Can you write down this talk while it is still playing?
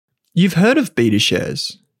You've heard of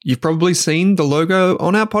BetaShares. You've probably seen the logo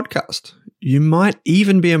on our podcast. You might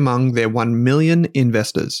even be among their 1 million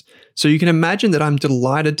investors. So you can imagine that I'm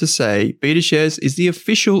delighted to say BetaShares is the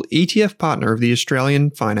official ETF partner of the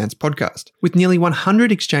Australian Finance Podcast. With nearly 100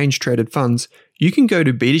 exchange-traded funds, you can go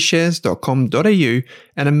to betashares.com.au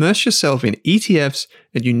and immerse yourself in ETFs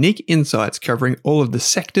and unique insights covering all of the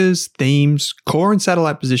sectors, themes, core and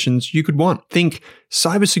satellite positions you could want. Think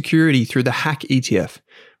cybersecurity through the Hack ETF,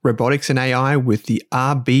 robotics and AI with the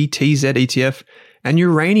RBTZ ETF, and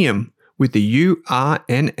uranium with the URNM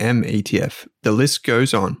ETF. The list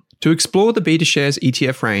goes on. To explore the BetaShares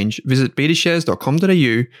ETF range, visit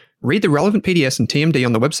betashares.com.au, read the relevant PDS and TMD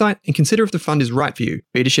on the website, and consider if the fund is right for you.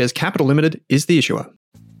 BetaShares Capital Limited is the issuer.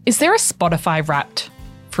 Is there a Spotify Wrapped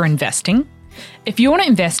for investing? If you want to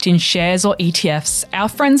invest in shares or ETFs, our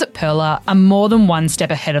friends at Pearler are more than one step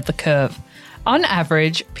ahead of the curve. On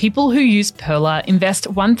average, people who use Pearler invest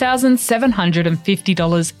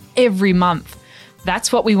 $1,750 every month.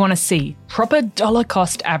 That's what we want to see, proper dollar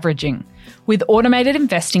cost averaging. With automated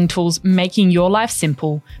investing tools making your life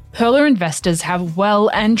simple, Pearler investors have well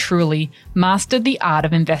and truly mastered the art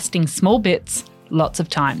of investing small bits, lots of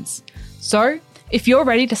times. So, if you're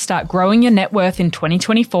ready to start growing your net worth in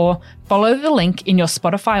 2024, follow the link in your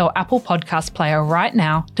Spotify or Apple podcast player right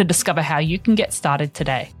now to discover how you can get started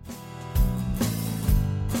today.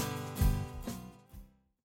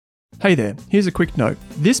 Hey there, here's a quick note.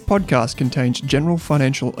 This podcast contains general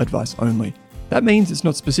financial advice only. That means it's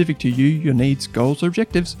not specific to you, your needs, goals, or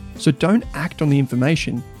objectives, so don't act on the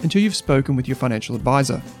information until you've spoken with your financial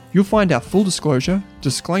advisor. You'll find our full disclosure,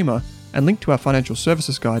 disclaimer, and link to our financial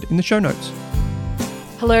services guide in the show notes.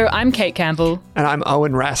 Hello, I'm Kate Campbell. And I'm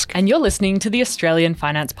Owen Rask. And you're listening to the Australian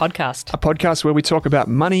Finance Podcast. A podcast where we talk about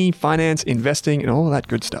money, finance, investing, and all of that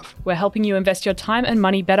good stuff. We're helping you invest your time and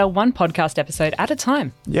money better, one podcast episode at a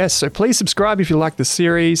time. Yes, so please subscribe if you like the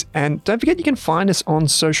series. And don't forget you can find us on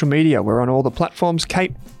social media. We're on all the platforms.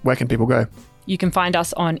 Kate, where can people go? You can find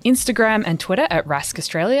us on Instagram and Twitter at Rask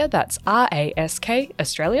Australia. That's RASK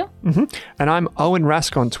Australia. And I'm Owen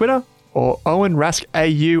Rask on Twitter, or Owen Rask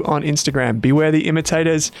AU on Instagram. Beware the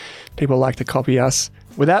imitators. People like to copy us.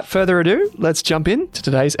 Without further ado, let's jump into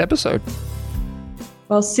today's episode.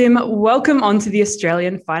 Well, Sim, welcome onto the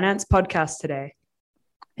Australian Finance Podcast today.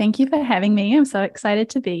 Thank you for having me. I'm so excited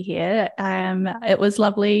to be here. It was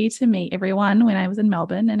lovely to meet everyone when I was in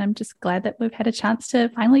Melbourne, and I'm just glad that we've had a chance to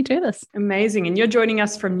finally do this. Amazing. And you're joining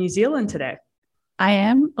us from New Zealand today. I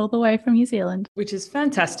am all the way from New Zealand. Which is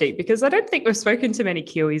fantastic because I don't think we've spoken to many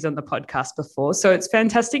Kiwis on the podcast before. So it's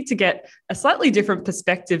fantastic to get a slightly different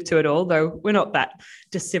perspective to it all, though we're not that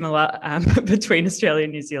dissimilar between Australia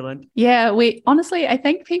and New Zealand. Yeah, I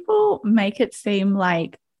think people make it seem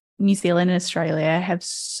like New Zealand and Australia have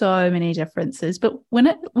so many differences. But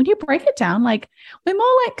when you break it down, like we're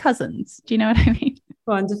more like cousins. Do you know what I mean?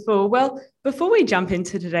 Wonderful. Well, before we jump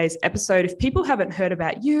into today's episode, if people haven't heard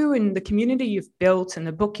about you and the community you've built and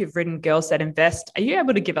the book you've written, Girls That Invest, are you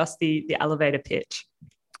able to give us the elevator pitch?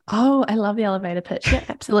 Oh, I love the elevator pitch. Yeah,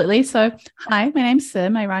 absolutely. So, hi, my name's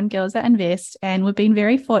Sim. I run Girls That Invest, and we've been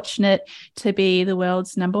very fortunate to be the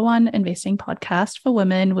world's #1 investing podcast for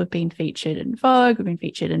women. We've been featured in Vogue. We've been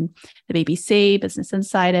featured in the BBC, Business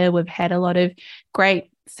Insider. We've had a lot of great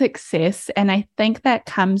success. And I think that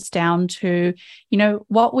comes down to,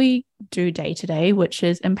 what we do day to day, which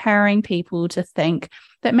is empowering people to think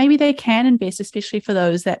that maybe they can invest, especially for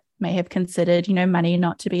those that may have considered, money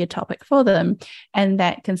not to be a topic for them. And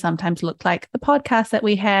that can sometimes look like the podcast that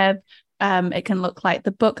we have. It can look like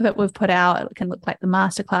the book that we've put out. It can look like the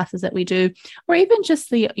masterclasses that we do, or even just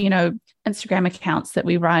the, Instagram accounts that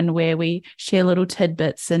we run where we share little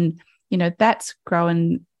tidbits. And, that's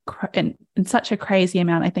grown in such a crazy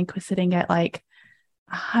amount. I think we're sitting at like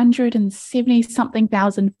 170 something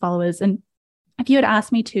thousand followers. And if you had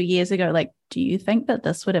asked me 2 years ago, like, do you think that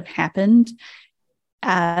this would have happened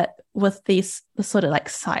with the sort of like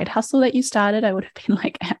side hustle that you started? I would have been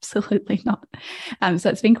like, absolutely not. So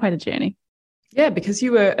it's been quite a journey. Yeah, because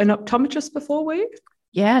you were an optometrist before, were you?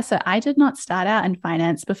 Yeah, so I did not start out in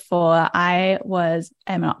finance before. I'm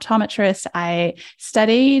an optometrist. I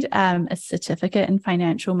studied a certificate in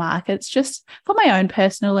financial markets just for my own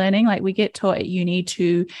personal learning. Like we get taught at uni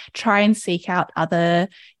to try and seek out other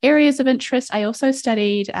areas of interest. I also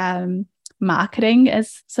studied marketing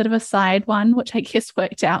as sort of a side one, which I guess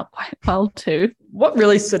worked out quite well too. What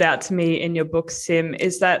really stood out to me in your book, Sim,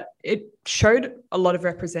 is that it showed a lot of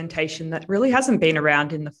representation that really hasn't been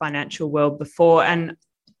around in the financial world before. And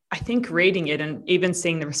I think reading it and even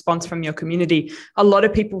seeing the response from your community, a lot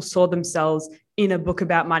of people saw themselves in a book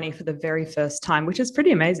about money for the very first time, which is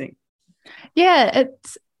pretty amazing. Yeah,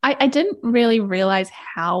 I didn't really realize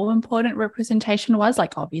how important representation was.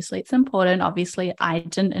 Like, obviously, it's important. Obviously, I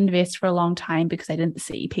didn't invest for a long time because I didn't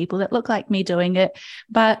see people that look like me doing it.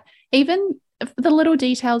 But even the little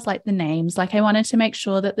details like the names, like I wanted to make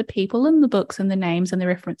sure that the people in the books and the names and the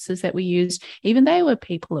references that we used, even they were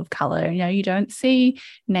people of color. You know, you don't see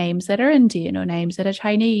names that are Indian or names that are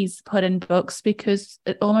Chinese put in books because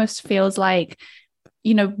it almost feels like,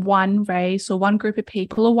 you know, one race or one group of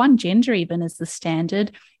people or one gender even is the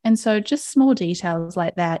standard. And so just small details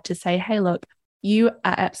like that to say, hey, look, you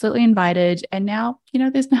are absolutely invited. And now, you know,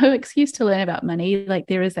 there's no excuse to learn about money. Like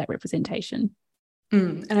there is that representation.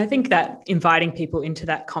 And I think that inviting people into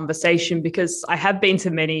that conversation, because I have been to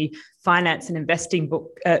many finance and investing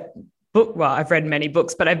well, I've read many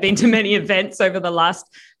books, but I've been to many events over the last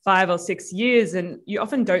 5 or 6 years, and you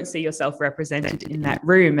often don't see yourself represented in that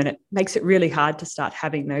room, and it makes it really hard to start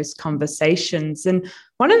having those conversations. And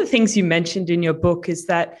one of the things you mentioned in your book is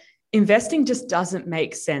that investing just doesn't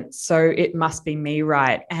make sense, so it must be me,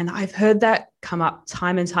 right? And I've heard that come up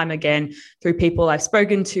time and time again through people I've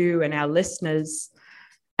spoken to and our listeners.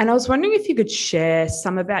 And I was wondering if you could share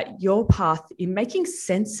some about your path in making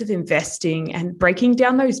sense of investing and breaking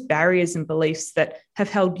down those barriers and beliefs that have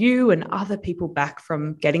held you and other people back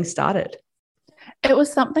from getting started. It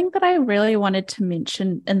was something that I really wanted to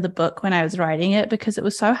mention in the book when I was writing it because it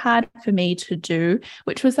was so hard for me to do,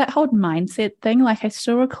 which was that whole mindset thing. Like I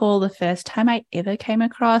still recall the first time I ever came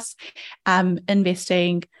across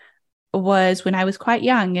investing was when I was quite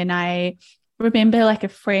young, and I remember like a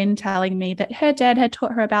friend telling me that her dad had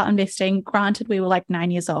taught her about investing. Granted, we were like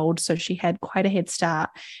 9 years old, so she had quite a head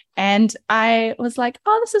start. And I was like,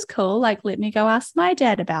 oh, this is cool. Like, let me go ask my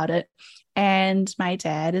dad about it. And my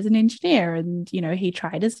dad is an engineer and, you know, he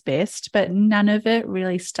tried his best, but none of it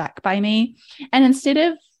really stuck by me. And instead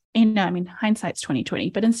of, you know, I mean, hindsight's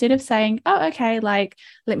 2020, but instead of saying, oh, okay, like,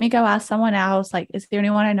 let me go ask someone else, like, is there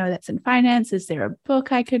anyone I know that's in finance? Is there a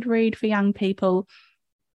book I could read for young people?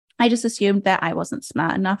 I just assumed that I wasn't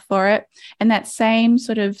smart enough for it. And that same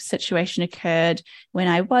sort of situation occurred when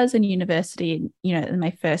I was in university, you know, in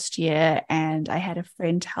my first year. And I had a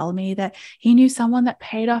friend tell me that he knew someone that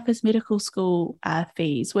paid off his medical school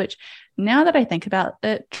fees, which now that I think about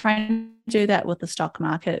it, trying to do that with the stock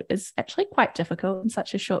market is actually quite difficult in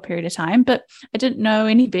such a short period of time. But I didn't know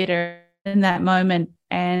any better in that moment.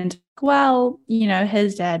 And well, you know,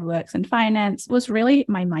 his dad works in finance was really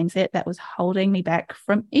my mindset that was holding me back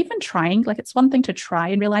from even trying. Like, it's one thing to try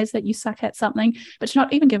and realize that you suck at something, but to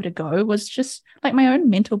not even give it a go was just like my own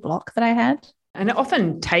mental block that I had. And it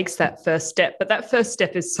often takes that first step, but that first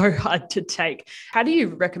step is so hard to take. How do you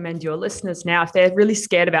recommend your listeners now, if they're really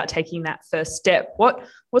scared about taking that first step, what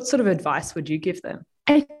sort of advice would you give them?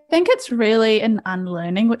 I think it's really an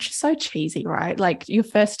unlearning, which is so cheesy, right? Like your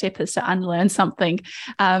first step is to unlearn something.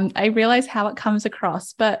 I realize how it comes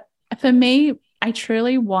across, but for me, I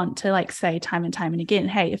truly want to like say time and time and again,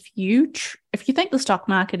 hey, if you think the stock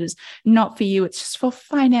market is not for you, it's just for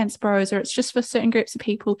finance bros or it's just for certain groups of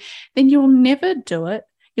people, then you'll never do it.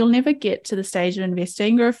 You'll never get to the stage of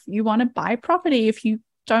investing. Or if you want to buy property, if you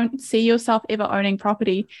don't see yourself ever owning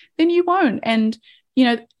property, then you won't. And you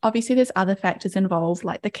know, obviously there's other factors involved,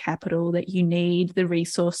 like the capital that you need, the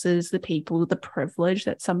resources, the people, the privilege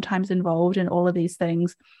that's sometimes involved in all of these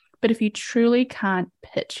things. But if you truly can't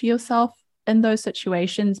picture yourself in those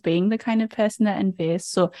situations, being the kind of person that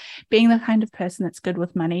invests or being the kind of person that's good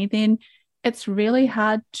with money, then it's really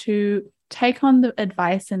hard to take on the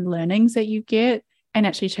advice and learnings that you get and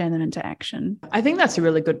actually turn them into action. I think that's a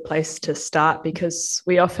really good place to start, because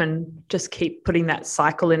we often just keep putting that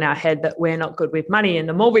cycle in our head that we're not good with money. And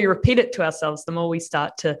the more we repeat it to ourselves, the more we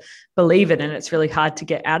start to believe it. And it's really hard to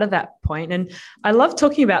get out of that point. And I love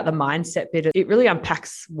talking about the mindset bit. It really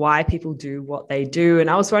unpacks why people do what they do. And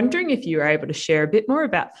I was wondering if you were able to share a bit more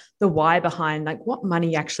about the why behind like what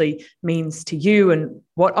money actually means to you and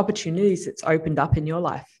what opportunities it's opened up in your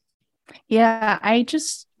life. Yeah, I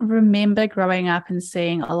just remember growing up and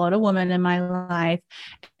seeing a lot of women in my life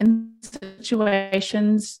in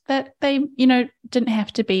situations that they, you know, didn't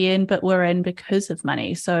have to be in, but were in because of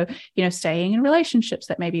money. So, you know, staying in relationships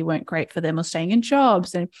that maybe weren't great for them or staying in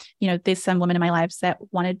jobs. And, you know, there's some women in my lives that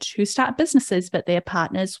wanted to start businesses, but their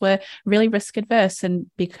partners were really risk adverse. And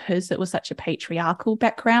because it was such a patriarchal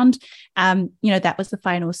background, you know, that was the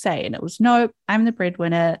final say. And it was, no, I'm the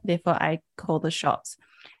breadwinner, therefore I call the shots.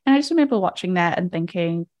 And I just remember watching that and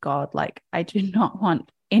thinking, God, like, I do not want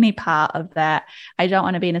any part of that. I don't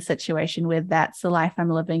want to be in a situation where that's the life I'm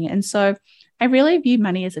living. And so I really view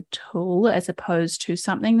money as a tool as opposed to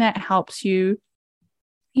something that helps you,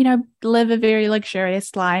 you know, live a very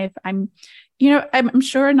luxurious life. I'm, I'm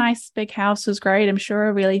sure a nice big house is great. I'm sure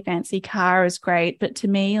a really fancy car is great. But to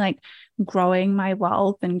me, like growing my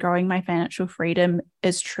wealth and growing my financial freedom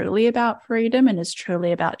is truly about freedom and is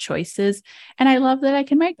truly about choices. And I love that I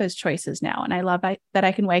can make those choices now. And I love that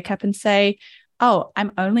I can wake up and say, oh,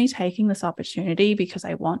 I'm only taking this opportunity because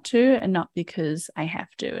I want to and not because I have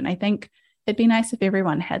to. And I think it'd be nice if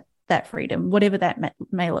everyone had that freedom, whatever that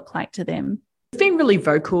may look like to them. You've been really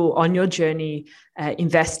vocal on your journey,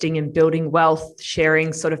 investing and building wealth,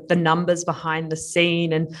 sharing sort of the numbers behind the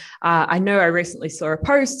scene. And I know I recently saw a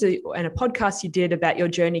post and a podcast you did about your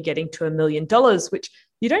journey getting to $1 million, which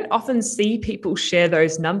you don't often see people share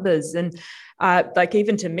those numbers. And like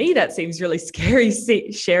even to me, that seems really scary,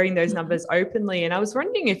 sharing those numbers openly. And I was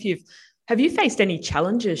wondering if have you faced any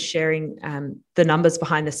challenges sharing the numbers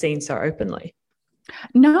behind the scenes so openly?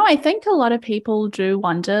 No, I think a lot of people do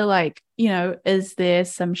wonder, like, is there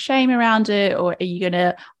some shame around it, or are you going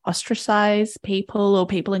to ostracize people or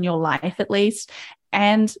people in your life at least?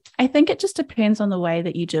 And I think it just depends on the way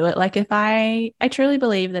that you do it. Like if I truly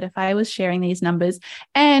believe that if I was sharing these numbers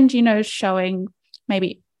and, showing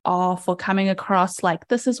maybe off or coming across like,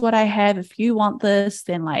 this is what I have, if you want this,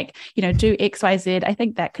 then like, do X, Y, Z. I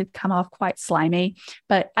think that could come off quite slimy,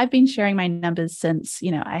 but I've been sharing my numbers since,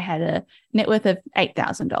 I had a net worth of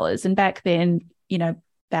 $8,000. And back then,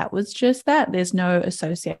 that was just that. There's no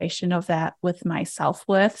association of that with my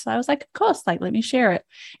self-worth. So I was like, of course, like, let me share it.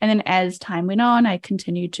 And then as time went on, I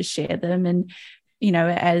continued to share them. And,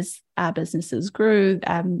 as our businesses grew,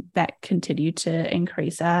 that continued to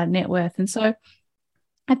increase our net worth. And so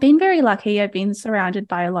I've been very lucky. I've been surrounded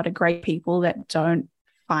by a lot of great people that don't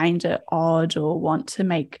find it odd or want to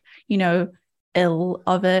make, ill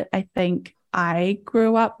of it. I think I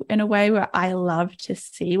grew up in a way where I love to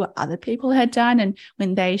see what other people had done. And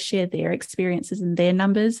when they share their experiences and their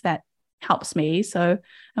numbers, that helps me. So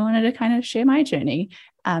I wanted to kind of share my journey.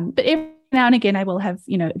 But every now and again, I will have,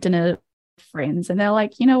 dinner with friends and they're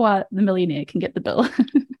like, you know what, the millionaire can get the bill.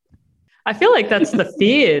 I feel like that's the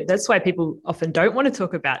fear. That's why people often don't want to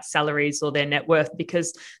talk about salaries or their net worth,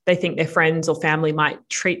 because they think their friends or family might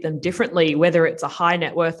treat them differently, whether it's a high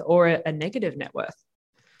net worth or a negative net worth.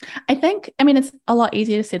 I think, it's a lot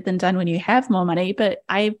easier said than done when you have more money, but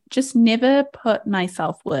I just never put my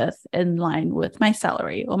self-worth in line with my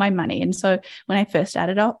salary or my money. And so when I first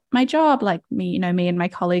started out my job, like me and my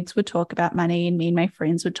colleagues would talk about money and me and my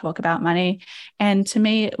friends would talk about money. And to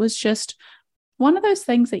me, it was just one of those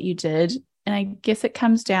things that you did. And I guess it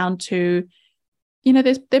comes down to,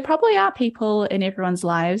 there probably are people in everyone's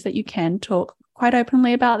lives that you can talk quite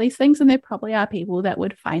openly about these things. And there probably are people that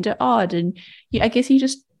would find it odd. And I guess you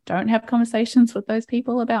just don't have conversations with those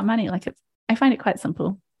people about money. I find it quite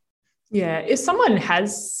simple. Yeah. If someone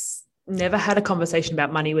has never had a conversation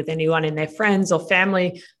about money with anyone in their friends or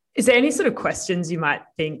family, is there any sort of questions you might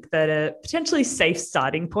think that are potentially safe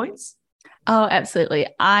starting points? Oh, absolutely.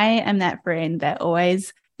 I am that friend that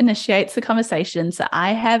always initiates the conversation. So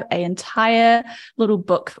I have an entire little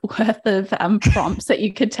book worth of prompts that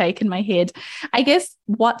you could take in my head. I guess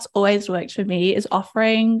what's always worked for me is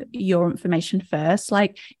offering your information first.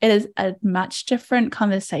 Like it is a much different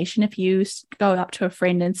conversation if you go up to a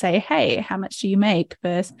friend and say, hey, how much do you make?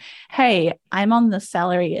 Versus, hey, I'm on this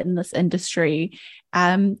salary in this industry.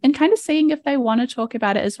 And kind of seeing if they want to talk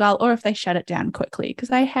about it as well, or if they shut it down quickly. Because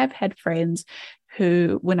I have had friends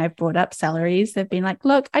who, when I've brought up salaries, they've been like,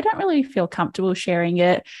 look, I don't really feel comfortable sharing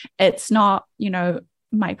it. It's not,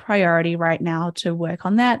 my priority right now to work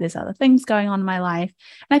on that. There's other things going on in my life.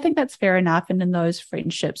 And I think that's fair enough. And in those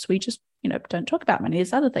friendships, we just, don't talk about money.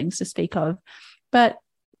 There's other things to speak of. But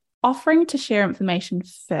offering to share information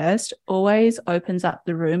first always opens up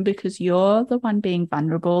the room, because you're the one being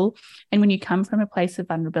vulnerable. And when you come from a place of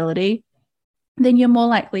vulnerability, then you're more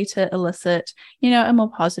likely to elicit, a more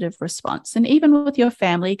positive response. And even with your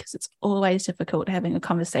family, because it's always difficult having a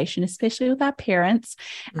conversation, especially with our parents.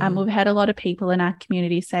 We've had a lot of people in our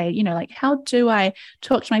community say, like, how do I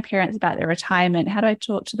talk to my parents about their retirement? How do I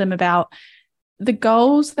talk to them about the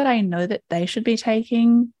goals that I know that they should be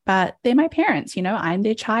taking, but they're my parents, I'm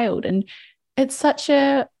their child. And it's such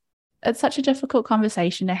a difficult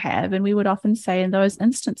conversation to have. And we would often say in those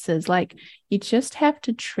instances, like, you just have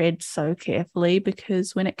to tread so carefully,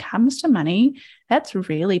 because when it comes to money, that's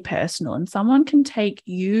really personal. And someone can take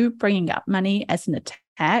you bringing up money as an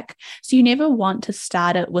attack. So you never want to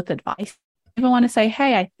start it with advice. You never want to say,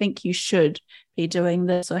 hey, I think you should be doing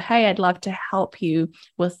this, or hey, I'd love to help you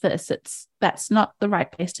with this. That's not the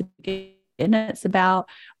right place to begin. It's about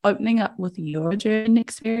opening up with your journey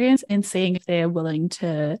experience and seeing if they're willing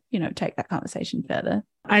to, take that conversation further.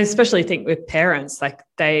 I especially think with parents, like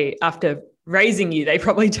they, after raising you, they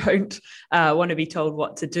probably don't want to be told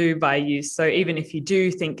what to do by you. So even if you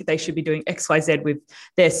do think they should be doing XYZ with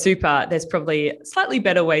their super, there's probably slightly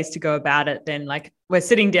better ways to go about it than like, we're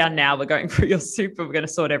sitting down now, we're going through your super, we're going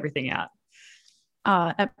to sort everything out.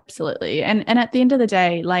 Absolutely. And at the end of the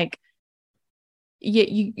day, like,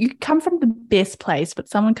 you come from the best place, but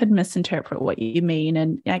someone could misinterpret what you mean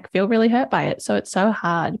and like feel really hurt by it. So it's so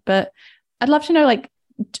hard. But I'd love to know, like,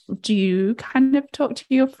 do you kind of talk to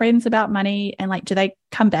your friends about money, and like, do they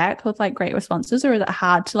come back with like great responses, or is it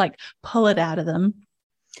hard to like pull it out of them?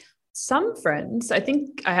 Some friends, I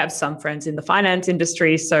think I have some friends in the finance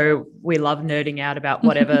industry, so we love nerding out about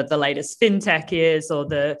whatever the latest fintech is or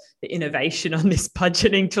the innovation on this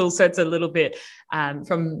budgeting tool. So it's a little bit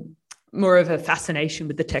from more of a fascination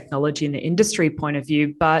with the technology in the industry point of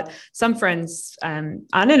view. But some friends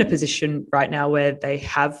aren't in a position right now where they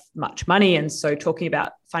have much money. And so talking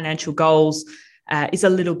about financial goals is a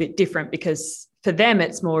little bit different, because for them,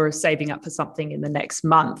 it's more of saving up for something in the next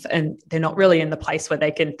month. And they're not really in the place where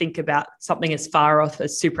they can think about something as far off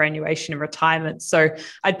as superannuation and retirement. So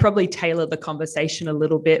I'd probably tailor the conversation a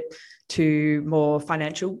little bit to more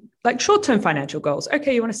financial, like short-term financial goals.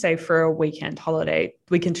 Okay, you want to save for a weekend holiday.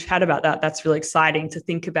 We can chat about that. That's really exciting to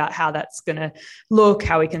think about how that's going to look,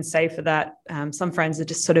 how we can save for that. Some friends are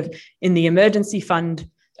just sort of in the emergency fund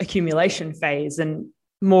accumulation phase, and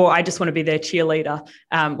more, I just want to be their cheerleader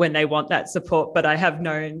when they want that support. But I have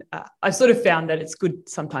known, I've sort of found that it's good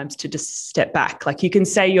sometimes to just step back. Like, you can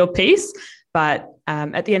say your piece, but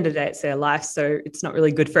at the end of the day, it's their life. So it's not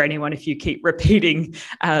really good for anyone if you keep repeating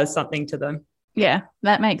something to them. Yeah,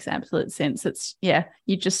 that makes absolute sense. It's, you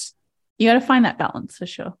got to find that balance for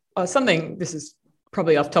sure. This is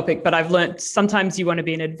probably off topic, but I've learned sometimes you want to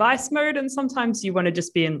be in advice mode and sometimes you want to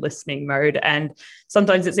just be in listening mode. And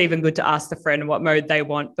sometimes it's even good to ask the friend what mode they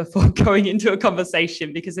want before going into a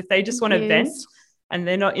conversation, because if they just want to vent and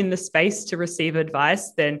they're not in the space to receive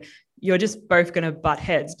advice, then you're just both going to butt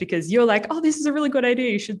heads, because you're like, oh, this is a really good idea,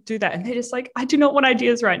 you should do that. And they're just like, I do not want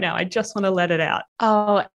ideas right now. I just want to let it out.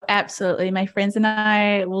 Oh, absolutely. My friends and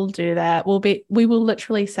I will do that. We will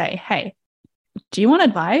literally say, hey, do you want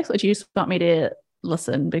advice, or do you just want me to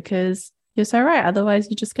listen? Because you're so right. Otherwise,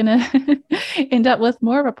 you're just going to end up with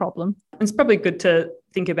more of a problem. It's probably good to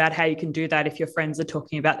think about how you can do that if your friends are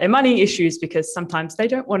talking about their money issues, because sometimes they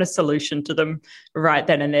don't want a solution to them right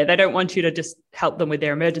then and there. They don't want you to just help them with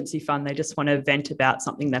their emergency fund. They just want to vent about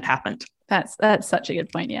something that happened. That's such a good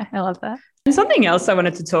point. Yeah, I love that. And something else I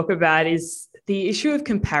wanted to talk about is the issue of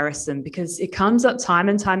comparison, because it comes up time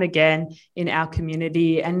and time again in our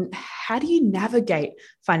community. And how do you navigate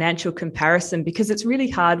financial comparison? Because it's really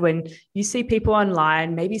hard when you see people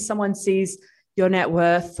online, maybe someone sees your net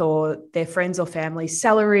worth or their friends or family's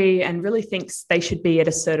salary and really thinks they should be at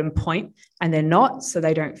a certain point and they're not, so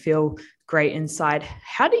they don't feel great inside.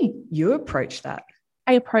 How do you approach that?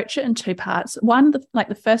 I approach it in two parts. One,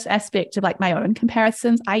 the first aspect of like my own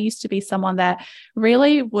comparisons. I used to be someone that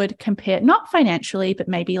really would compare, not financially, but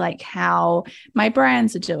maybe like how my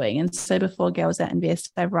brands are doing. And so before Girls That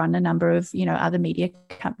Invest, I've run a number of, other media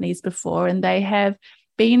companies before, and they have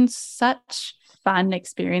been such fun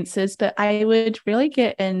experiences, but I would really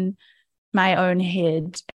get in my own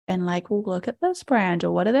head and like, well, look at this brand,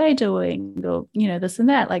 or what are they doing, or this and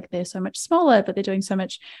that, like they're so much smaller but they're doing so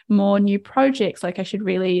much more new projects, like I should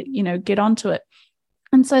really get onto it.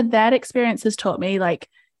 And so that experience has taught me, like,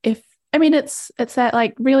 it's that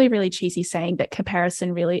like really, really cheesy saying that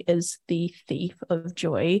comparison really is the thief of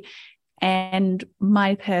joy. And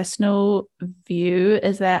my personal view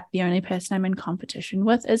is that the only person I'm in competition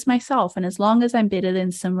with is myself. And as long as I'm better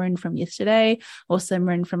than Simran from yesterday or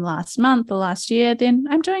Simran from last month or last year, then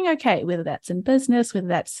I'm doing okay, whether that's in business, whether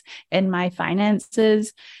that's in my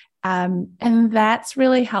finances. And that's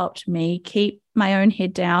really helped me keep my own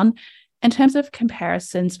head down. In terms of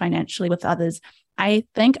comparisons financially with others, I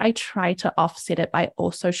think I try to offset it by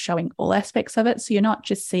also showing all aspects of it. So you're not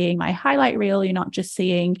just seeing my highlight reel, you're not just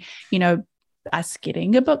seeing, us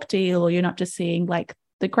getting a book deal, or you're not just seeing like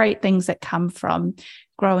the great things that come from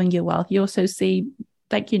growing your wealth. You also see,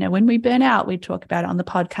 like, when we burn out, we talk about it on the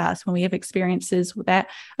podcast. When we have experiences that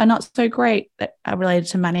are not so great that are related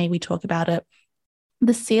to money, we talk about it.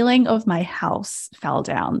 The ceiling of my house fell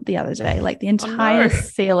down the other day, like the entire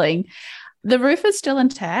ceiling. The roof is still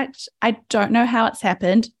intact. I don't know how it's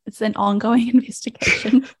happened. It's an ongoing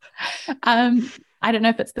investigation. I don't know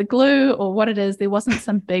if it's the glue or what it is. There wasn't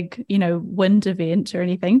some big, wind event or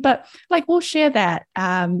anything, but like we'll share that.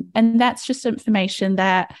 And that's just information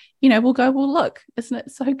that, we'll go, well, look, isn't it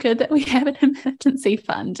so good that we have an emergency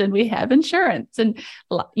fund and we have insurance and,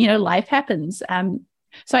 life happens.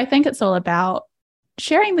 So I think it's all about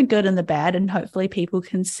sharing the good and the bad, and hopefully people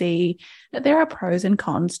can see that there are pros and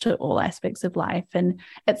cons to all aspects of life, and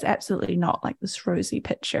it's absolutely not like this rosy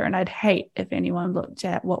picture. And I'd hate if anyone looked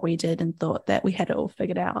at what we did and thought that we had it all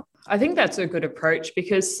figured out. I think that's a good approach,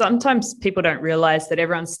 because sometimes people don't realize that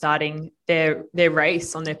everyone's starting their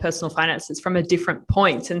race on their personal finances from a different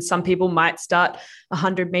point, and some people might start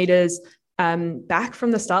 100 meters back from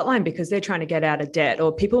the start line because they're trying to get out of debt,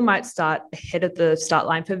 or people might start ahead of the start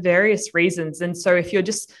line for various reasons. And so if you're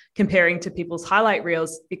just comparing to people's highlight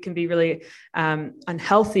reels, it can be really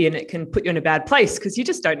unhealthy, and it can put you in a bad place because you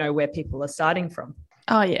just don't know where people are starting from.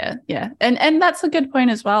 Oh, yeah. Yeah. And that's a good point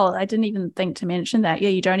as well. I didn't even think to mention that. Yeah,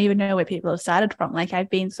 you don't even know where people have started from. Like, I've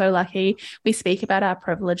been so lucky. We speak about our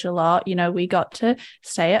privilege a lot. You know, we got to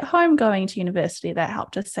stay at home going to university. That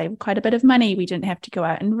helped us save quite a bit of money. We didn't have to go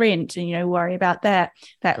out and rent and, you know, worry about that.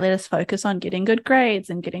 That let us focus on getting good grades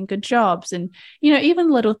and getting good jobs. And, you know,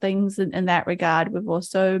 even little things in that regard. We've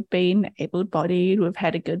also been able-bodied. We've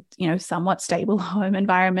had a good, you know, somewhat stable home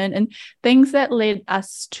environment, and things that led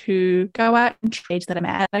us to go out and trade that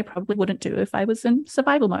I probably wouldn't do if I was in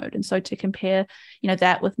survival mode. And so to compare, you know,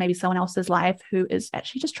 that with maybe someone else's life who is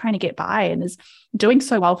actually just trying to get by and is doing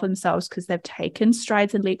so well for themselves because they've taken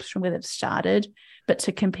strides and leaps from where they've started, but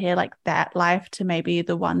to compare like that life to maybe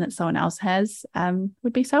the one that someone else has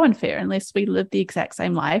would be so unfair. Unless we live the exact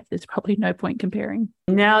same life, there's probably no point comparing.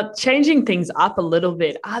 Now, changing things up a little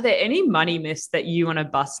bit, are there any money myths that you want to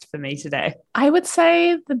bust for me today? I would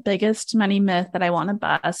say the biggest money myth that I want to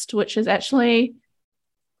bust, which is actually,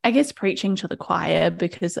 I guess, preaching to the choir,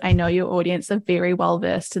 because I know your audience are very well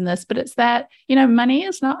versed in this, but it's that, you know, money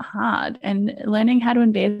is not hard, and learning how to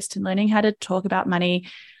invest and learning how to talk about money,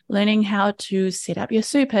 learning how to set up your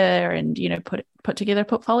super and, you know, put together a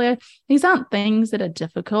portfolio. These aren't things that are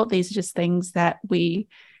difficult. These are just things that we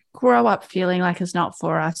grow up feeling like is not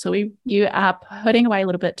for us. So you are putting away a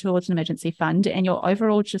little bit towards an emergency fund, and you're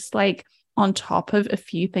overall just like on top of a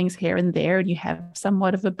few things here and there, and you have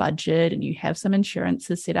somewhat of a budget and you have some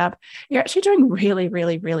insurances set up, you're actually doing really,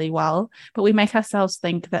 really, really well. But we make ourselves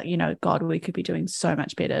think that, you know, God, we could be doing so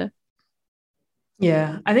much better.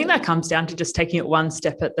 Yeah, I think that comes down to just taking it one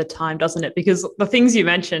step at the time, doesn't it? Because the things you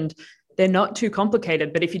mentioned, they're not too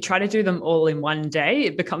complicated, but if you try to do them all in one day,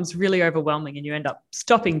 it becomes really overwhelming and you end up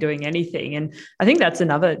stopping doing anything. And I think that's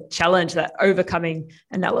another challenge, that overcoming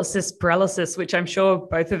analysis paralysis, which I'm sure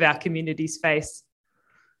both of our communities face.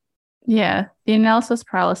 Yeah, the analysis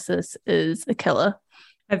paralysis is a killer.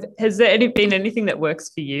 Has there been anything that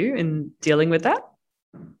works for you in dealing with that?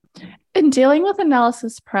 In dealing with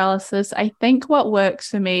analysis paralysis, I think what works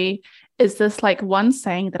for me is this like one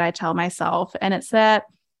saying that I tell myself, and it's that,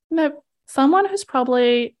 you know, someone who's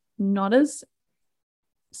probably not as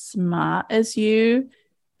smart as you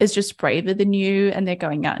is just braver than you, and they're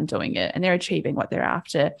going out and doing it and they're achieving what they're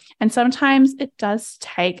after. And sometimes it does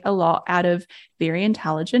take a lot out of very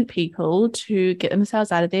intelligent people to get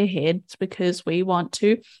themselves out of their heads, because we want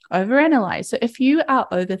to overanalyze. So if you are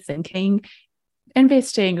overthinking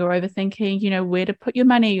investing or overthinking, you know, where to put your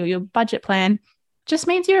money or your budget plan, just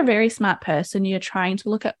means you're a very smart person. You're trying to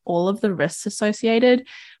look at all of the risks associated,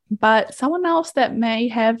 but someone else that may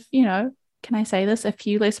have, you know, can I say this, a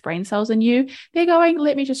few less brain cells than you, they're going,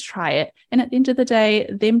 let me just try it. And at the end of the day,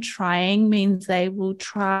 them trying means they will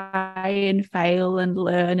try and fail and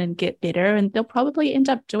learn and get better. And they'll probably end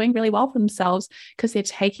up doing really well for themselves because they're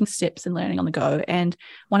taking steps and learning on the go. And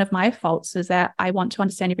one of my faults is that I want to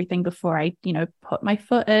understand everything before I, you know, put my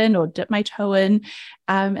foot in or dip my toe in.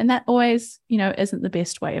 And that always, you know, isn't the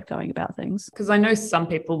best way of going about things. Because I know some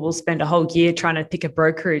people will spend a whole year trying to pick a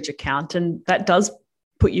brokerage account, and that does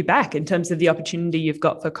put you back in terms of the opportunity you've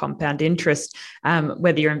got for compound interest,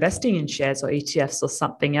 whether you're investing in shares or ETFs or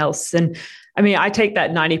something else. And I mean, I take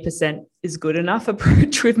that 90% is good enough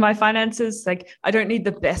approach with my finances. Like, I don't need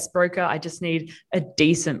the best broker. I just need a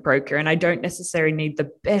decent broker. And I don't necessarily need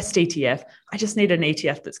the best ETF. I just need an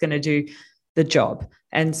ETF that's going to do the job.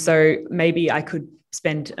 And so maybe I could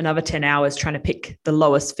spend another 10 hours trying to pick the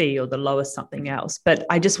lowest fee or the lowest something else. But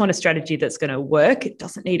I just want a strategy that's going to work. It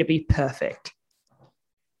doesn't need to be perfect.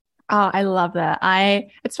 Oh, I love that.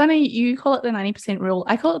 It's funny, you call it the 90% rule.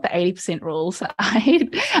 I call it the 80% rule. So I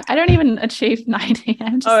don't even achieve 90.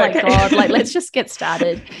 I'm just like, God, like, let's just get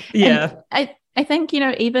started. Yeah. And I think, you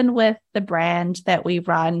know, even with the brand that we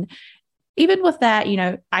run, even with that, you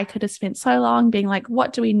know, I could have spent so long being like,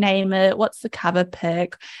 what do we name it? What's the cover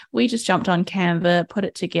pick? We just jumped on Canva, put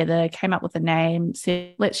it together, came up with a name,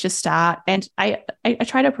 said, let's just start. And I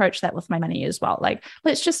try to approach that with my money as well. Like,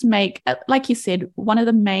 let's just make, like you said, one of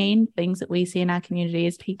the main things that we see in our community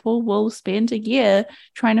is people will spend a year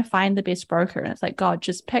trying to find the best broker. And it's like, God,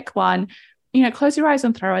 just pick one, close your eyes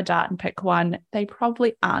and throw a dart and pick one. They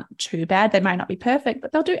probably aren't too bad. They might not be perfect,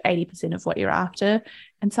 but they'll do 80% of what you're after.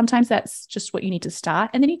 And sometimes that's just what you need to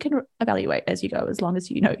start. And then you can evaluate as you go, as long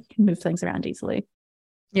as you can move things around easily.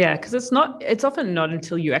 Yeah, because it's often not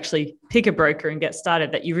until you actually pick a broker and get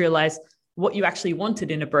started that you realize what you actually wanted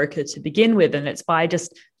in a broker to begin with. And it's by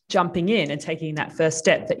just jumping in and taking that first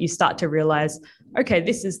step that you start to realize, okay,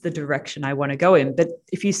 this is the direction I want to go in. But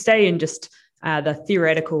if you stay in just the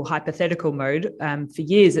theoretical, hypothetical mode for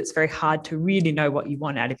years, it's very hard to really know what you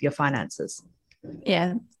want out of your finances.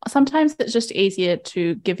 Yeah. Sometimes it's just easier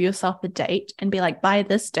to give yourself a date and be like, by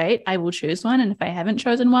this date, I will choose one. And if I haven't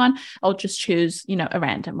chosen one, I'll just choose, a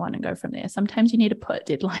random one and go from there. Sometimes you need to put a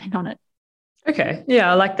deadline on it. Okay.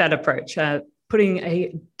 Yeah, I like that approach. Putting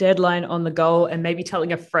a deadline on the goal and maybe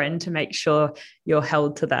telling a friend to make sure you're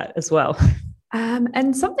held to that as well.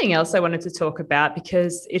 And something else I wanted to talk about,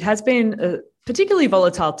 because it has been a particularly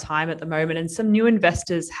volatile time at the moment, and some new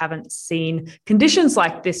investors haven't seen conditions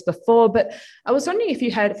like this before. But I was wondering if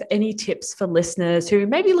you had any tips for listeners who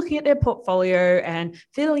may be looking at their portfolio and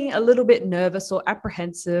feeling a little bit nervous or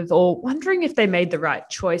apprehensive, or wondering if they made the right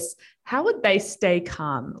choice. How would they stay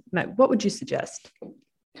calm? What would you suggest?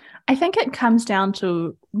 I think it comes down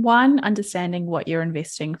to, one, understanding what you're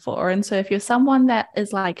investing for. And so if you're someone that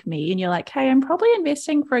is like me and you're like, hey, I'm probably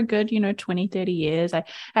investing for a good, 20, 30 years. I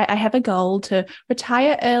have a goal to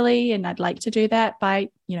retire early, and I'd like to do that by,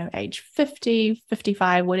 age 50,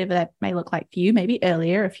 55, whatever that may look like for you, maybe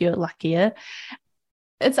earlier if you're luckier.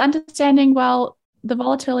 It's understanding, well, the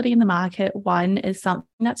volatility in the market, one, is something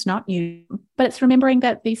that's not new, but it's remembering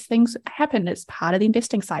that these things happen. It's part of the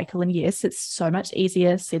investing cycle. And yes, it's so much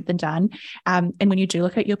easier said than done. And when you do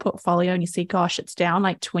look at your portfolio and you see, gosh, it's down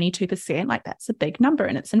like 22%, like that's a big number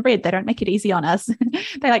and it's in red. They don't make it easy on us.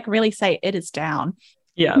 They really say it is down.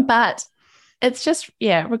 Yeah. But it's just,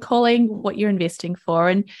 recalling what you're investing for.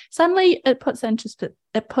 And suddenly it puts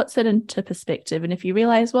it into perspective. And if you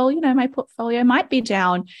realize, well, my portfolio might be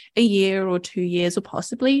down a year or 2 years or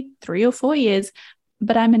possibly 3 or 4 years,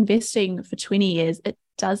 but I'm investing for 20 years, it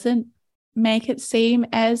doesn't make it seem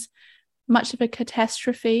as much of a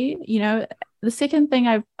catastrophe. The second thing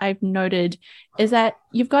I've noted is that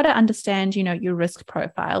you've got to understand, your risk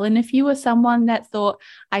profile. And if you were someone that thought,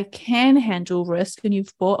 I can handle risk, and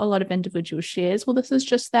you've bought a lot of individual shares, well, this is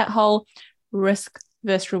just that whole risk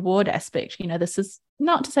versus reward aspect. This is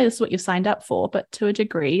not to say this is what you've signed up for, but to a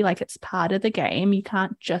degree, like it's part of the game. You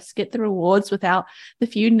can't just get the rewards without the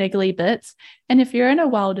few niggly bits. And if you're in a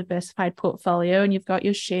well-diversified portfolio and you've got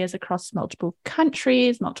your shares across multiple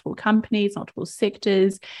countries, multiple companies, multiple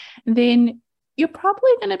sectors, then you're probably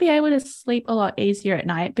going to be able to sleep a lot easier at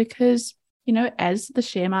night, because as the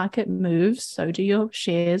share market moves, so do your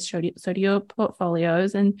shares, so do your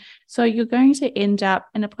portfolios. And so you're going to end up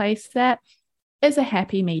in a place that is a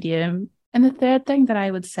happy medium. And the third thing that I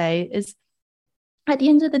would say is, at the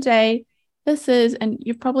end of the day, this is, and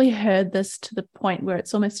you've probably heard this to the point where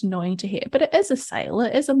it's almost annoying to hear, but it is a sale.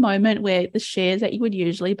 It is a moment where the shares that you would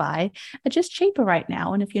usually buy are just cheaper right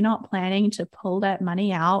now. And if you're not planning to pull that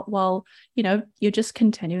money out, well, you're just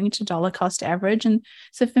continuing to dollar cost average. And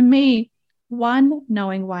so for me, one,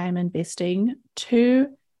 knowing why I'm investing, two,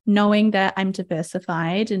 knowing that I'm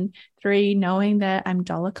diversified, and three, knowing that I'm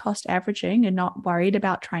dollar cost averaging and not worried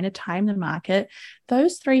about trying to time the market.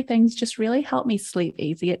 Those three things just really help me sleep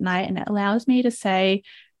easy at night. And it allows me to say,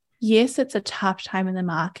 yes, it's a tough time in the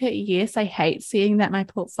market. Yes, I hate seeing that my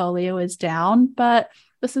portfolio is down, but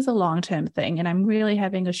this is a long-term thing and I'm really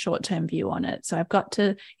having a short-term view on it. So I've got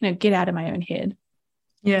to, get out of my own head.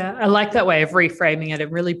 Yeah, I like that way of reframing it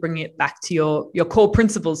and really bringing it back to your core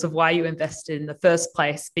principles of why you invested in the first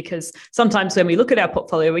place. Because sometimes when we look at our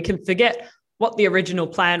portfolio, we can forget what the original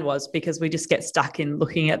plan was because we just get stuck in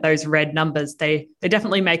looking at those red numbers. They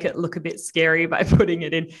definitely make it look a bit scary by putting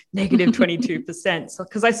it in negative 22%. So,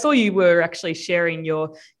 because I saw you were actually sharing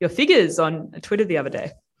your figures on Twitter the other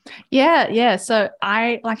day. Yeah. So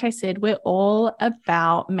like I said, we're all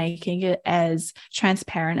about making it as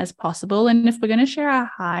transparent as possible. And if we're going to share our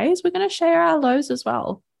highs, we're going to share our lows as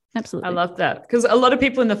well. Absolutely. I love that, because a lot of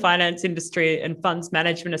people in the finance industry and funds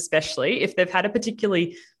management, especially if they've had a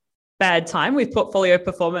particularly bad time with portfolio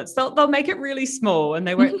performance, they'll make it really small and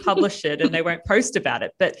they won't publish it and they won't post about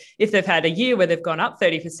it. But if they've had a year where they've gone up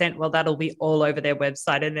 30%, well, that'll be all over their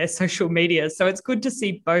website and their social media. So it's good to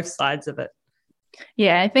see both sides of it.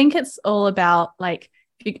 Yeah, I think it's all about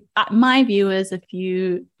my view is if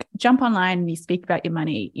you jump online and you speak about your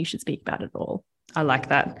money, you should speak about it all. I like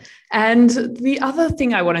that. And the other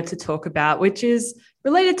thing I wanted to talk about, which is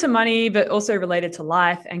related to money, but also related to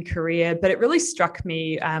life and career, but it really struck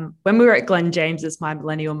me when we were at Glenn James's My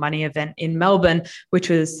Millennial Money event in Melbourne, which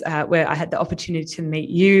was where I had the opportunity to meet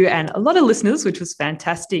you and a lot of listeners, which was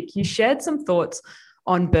fantastic. You shared some thoughts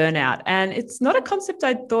on burnout, and it's not a concept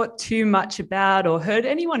I'd thought too much about or heard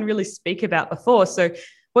anyone really speak about before. So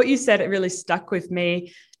what you said, it really stuck with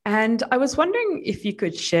me. And I was wondering if you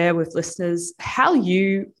could share with listeners how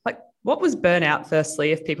what was burnout,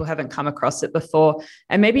 firstly, if people haven't come across it before,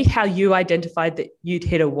 and maybe how you identified that you'd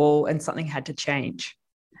hit a wall and something had to change.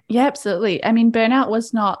 Yeah, absolutely. I mean, burnout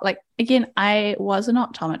was not again, I was an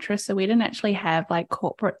optometrist, so we didn't actually have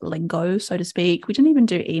corporate lingo, so to speak. We didn't even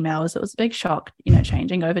do emails. It was a big shock,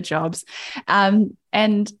 changing over jobs.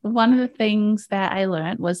 And one of the things that I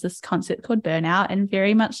learned was this concept called burnout. And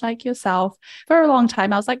very much like yourself, for a long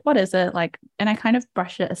time, I was like, what is it? And I kind of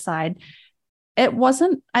brushed it aside. It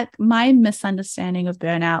wasn't my misunderstanding of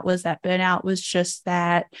burnout was that burnout was just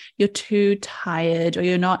that you're too tired or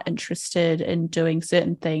you're not interested in doing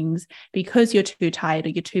certain things because you're too tired or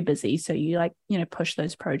you're too busy. So you push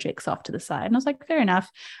those projects off to the side. And I was like, fair enough,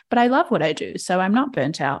 but I love what I do, so I'm not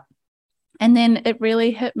burnt out. And then it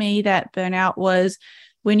really hit me that burnout was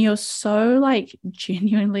when you're so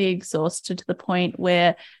genuinely exhausted to the point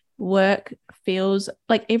where work feels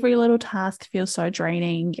like every little task feels so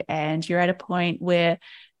draining, and you're at a point where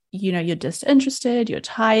you're disinterested, you're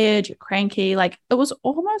tired, you're cranky. It was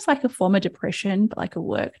almost like a form of depression, but like a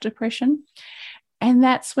work depression. And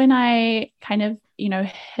that's when I kind of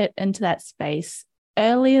hit into that space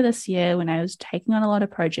earlier this year when I was taking on a lot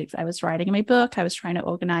of projects. I was writing my book, I was trying to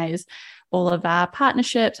organize all of our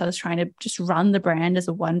partnerships, I was trying to just run the brand as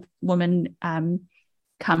a one woman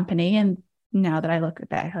company. And now that I look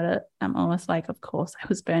back at it, I'm almost like, of course, I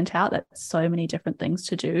was burnt out. That's so many different things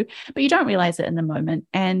to do, but you don't realize it in the moment.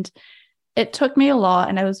 And it took me a lot.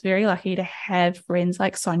 And I was very lucky to have friends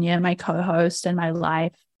like Sonia, my co-host in my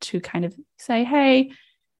life, to kind of say, hey,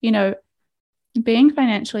 being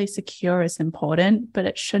financially secure is important, but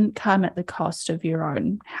it shouldn't come at the cost of your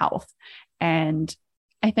own health. And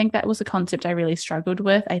I think that was a concept I really struggled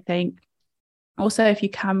with. I think also, if you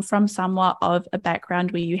come from somewhat of a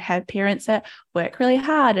background where you have parents that work really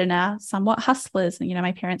hard and are somewhat hustlers, and,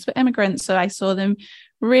 my parents were immigrants, so I saw them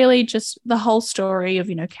really just the whole story of,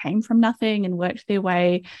 came from nothing and worked their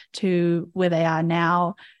way to where they are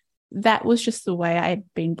now. That was just the way I had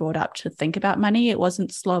been brought up to think about money. It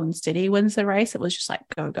wasn't slow and steady wins the race. It was just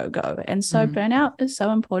go, go, go. And so burnout is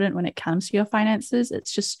so important when it comes to your finances.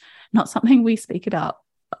 It's just not something we speak about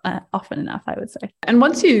often enough, I would say. And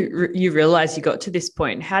once you realized you got to this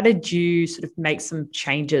point, how did you sort of make some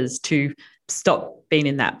changes to stop being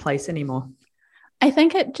in that place anymore? I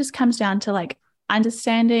think it just comes down to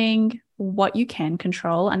understanding what you can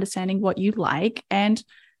control, understanding what you like. And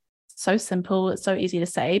so simple, it's so easy to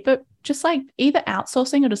say, but just either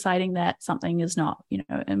outsourcing or deciding that something is not,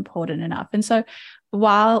 important enough. And so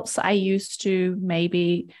whilst I used to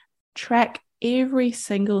maybe track every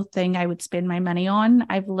single thing I would spend my money on,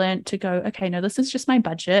 I've learned to go, okay, no, this is just my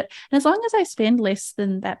budget. And as long as I spend less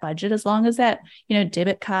than that budget, as long as that,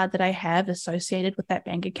 debit card that I have associated with that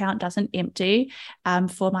bank account doesn't empty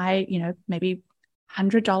for my, maybe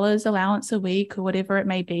 $100 allowance a week or whatever it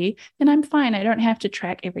may be, then I'm fine. I don't have to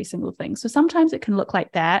track every single thing. So sometimes it can look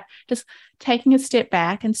like that, just taking a step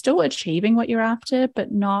back and still achieving what you're after,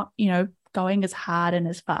 but not, going as hard and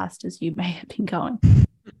as fast as you may have been going.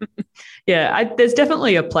 Yeah, there's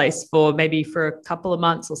definitely a place for maybe for a couple of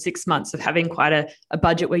months or 6 months of having quite a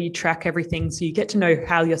budget where you track everything, so you get to know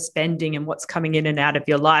how you're spending and what's coming in and out of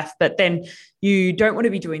your life. But then you don't want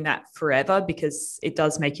to be doing that forever, because it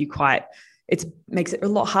does make you makes it a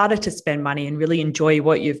lot harder to spend money and really enjoy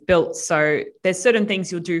what you've built. So there's certain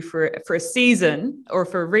things you'll do for a season or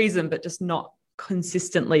for a reason, but just not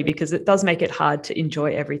consistently, because it does make it hard to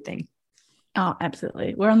enjoy everything. Oh,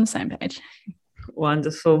 absolutely. We're on the same page.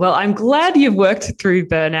 Wonderful. Well, I'm glad you've worked through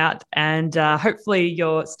burnout, and hopefully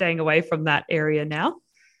you're staying away from that area now.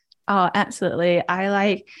 Oh, absolutely.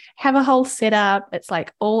 I have a whole setup. It's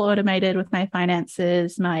all automated with my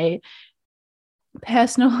finances. My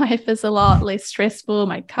personal life is a lot less stressful.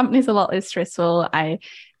 My company's a lot less stressful. I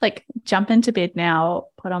jump into bed now,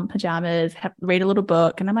 put on pajamas, read a little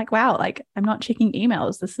book, and I'm like, wow, I'm not checking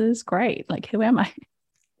emails. This is great. Who am I?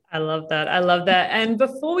 I love that. And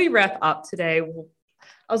before we wrap up today,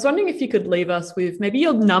 I was wondering if you could leave us with maybe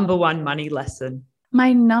your number one money lesson.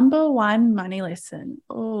 My number one money lesson.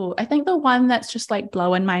 Oh, I think the one that's just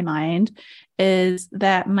blowing my mind is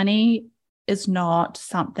that money is not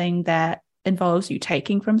something that involves you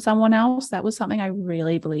taking from someone else. That was something I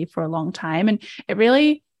really believed for a long time. And it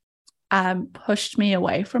really pushed me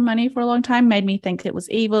away from money for a long time, made me think it was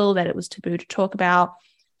evil, that it was taboo to talk about.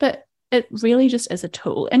 But it really just is a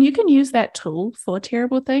tool. And you can use that tool for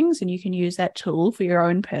terrible things, and you can use that tool for your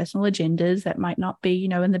own personal agendas that might not be,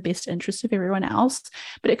 in the best interest of everyone else.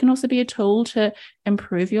 But it can also be a tool to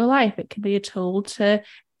improve your life. It can be a tool to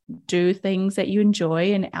do things that you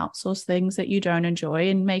enjoy and outsource things that you don't enjoy,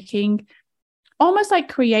 and making almost like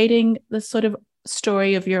creating this sort of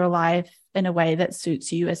story of your life in a way that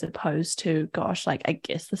suits you, as opposed to, gosh, like, I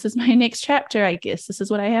guess this is my next chapter. I guess this is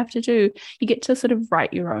what I have to do. You get to sort of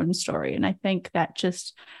write your own story. And I think that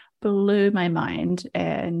just blew my mind,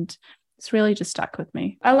 and it's really just stuck with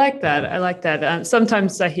me. I like that.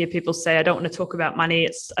 Sometimes I hear people say, I don't want to talk about money.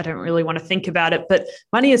 I don't really want to think about it. But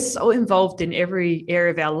money is so involved in every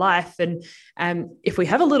area of our life. And if we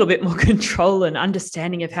have a little bit more control and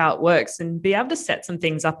understanding of how it works and be able to set some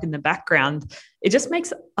things up in the background, it just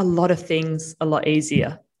makes a lot of things a lot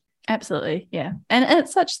easier. Absolutely. Yeah. And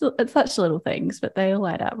it's such little things, but they all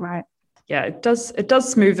add up, right? Yeah, it does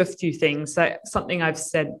smooth a few things. So something I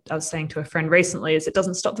was saying to a friend recently is it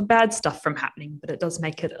doesn't stop the bad stuff from happening, but it does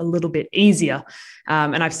make it a little bit easier.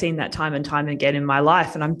 And I've seen that time and time again in my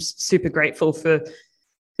life. And I'm super grateful for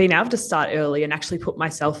being able to start early and actually put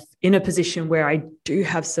myself in a position where I do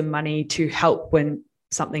have some money to help when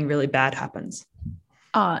something really bad happens.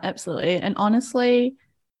 Oh, absolutely. And honestly,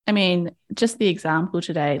 I mean, just the example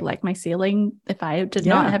today, like my ceiling, if I did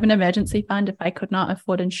not have an emergency fund, if I could not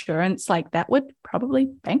afford insurance, like that would probably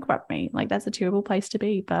bankrupt me. Like that's a terrible place to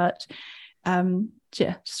be. But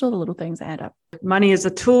just all the little things add up. Money is a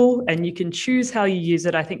tool and you can choose how you use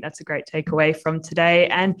it. I think that's a great takeaway from today.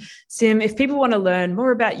 And Sim, if people want to learn more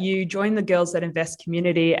about you, join the Girls That Invest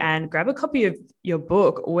community and grab a copy of your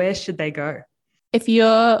book, where should they go? If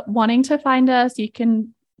you're wanting to find us, you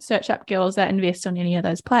can search up Girls That Invest on any of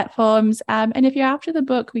those platforms. And if you're after the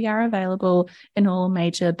book, we are available in all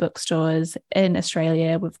major bookstores in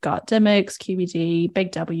Australia. We've got Dymocks, QED,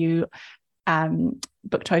 Big W,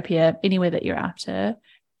 Booktopia, anywhere that you're after.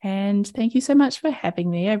 And thank you so much for having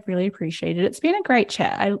me. I really appreciate it. It's been a great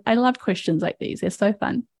chat. I love questions like these. They're so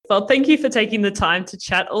fun. Well, thank you for taking the time to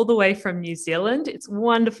chat all the way from New Zealand. It's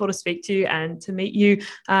wonderful to speak to you and to meet you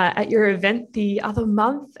at your event the other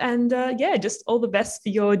month. And just all the best for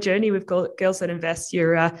your journey with Girls That Invest.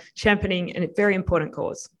 You're championing a very important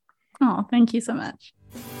cause. Oh, thank you so much.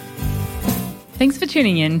 Thanks for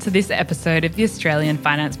tuning in to this episode of the Australian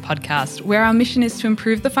Finance Podcast, where our mission is to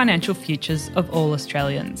improve the financial futures of all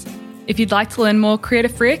Australians. If you'd like to learn more, create a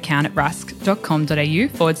free account at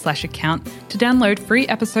rask.com.au/account to download free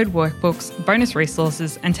episode workbooks, bonus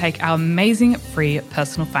resources, and take our amazing free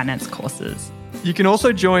personal finance courses. You can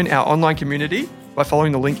also join our online community by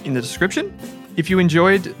following the link in the description. If you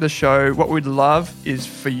enjoyed the show, what we'd love is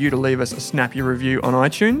for you to leave us a snappy review on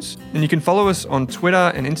iTunes. And you can follow us on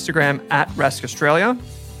Twitter and Instagram at Rask Australia.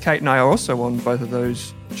 Kate and I are also on both of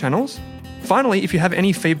those channels. Finally, if you have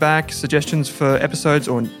any feedback, suggestions for episodes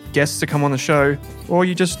or guests to come on the show, or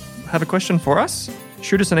you just have a question for us,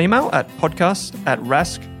 shoot us an email at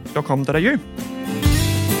podcast@rask.com.au.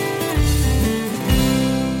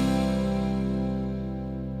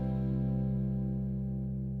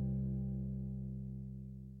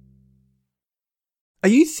 Are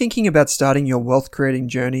you thinking about starting your wealth creating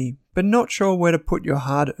journey, but not sure where to put your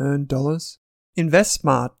hard-earned dollars?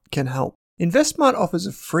 InvestSmart can help. InvestSmart offers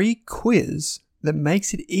a free quiz that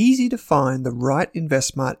makes it easy to find the right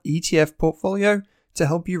InvestSmart ETF portfolio to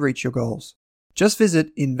help you reach your goals. Just visit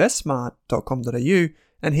investsmart.com.au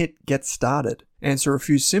and hit Get Started. Answer a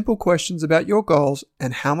few simple questions about your goals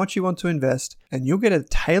and how much you want to invest, and you'll get a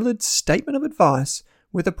tailored statement of advice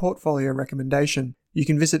with a portfolio recommendation. You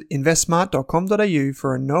can visit investsmart.com.au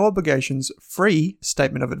for a no obligations free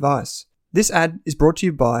statement of advice. This ad is brought to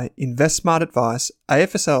you by InvestSmart Advice,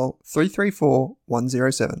 AFSL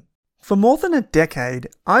 334107. For more than a decade,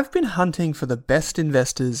 I've been hunting for the best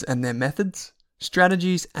investors and their methods,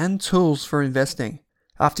 strategies, and tools for investing.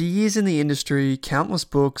 After years in the industry, countless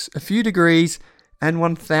books, a few degrees, and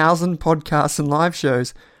 1,000 podcasts and live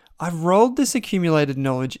shows, I've rolled this accumulated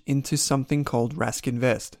knowledge into something called Rask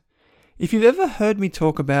Invest. If you've ever heard me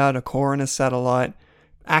talk about a core and a satellite,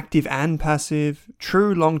 active and passive,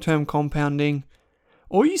 true long-term compounding,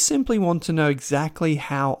 or you simply want to know exactly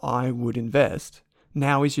how I would invest,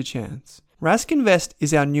 now is your chance. Rask Invest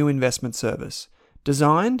is our new investment service,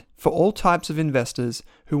 designed for all types of investors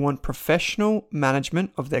who want professional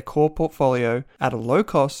management of their core portfolio at a low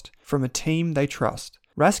cost from a team they trust.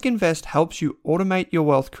 Rask Invest helps you automate your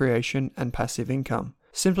wealth creation and passive income.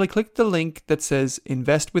 simply click the link that says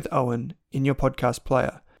Invest with Owen in your podcast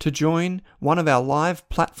player to join one of our live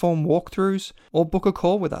platform walkthroughs or book a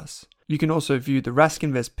call with us. You can also view the Rask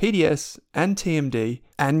Invest PDS and TMD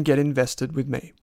and get invested with me.